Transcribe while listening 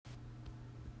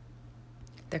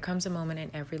There comes a moment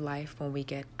in every life when we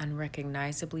get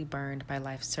unrecognizably burned by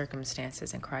life's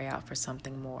circumstances and cry out for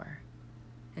something more.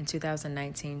 In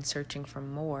 2019, searching for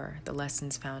more, the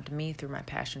lessons found me through my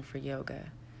passion for yoga.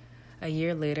 A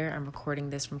year later, I'm recording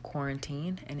this from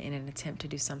quarantine, and in an attempt to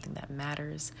do something that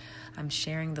matters, I'm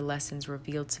sharing the lessons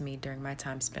revealed to me during my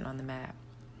time spent on the mat.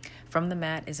 From the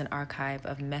mat is an archive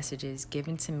of messages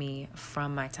given to me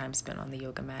from my time spent on the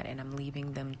yoga mat, and I'm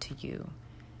leaving them to you.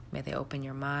 May they open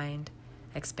your mind,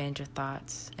 expand your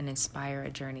thoughts, and inspire a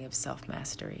journey of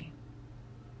self-mastery.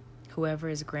 Whoever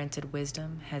is granted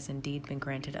wisdom has indeed been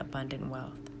granted abundant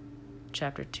wealth.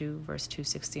 Chapter 2, verse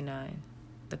 269,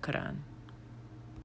 the Quran.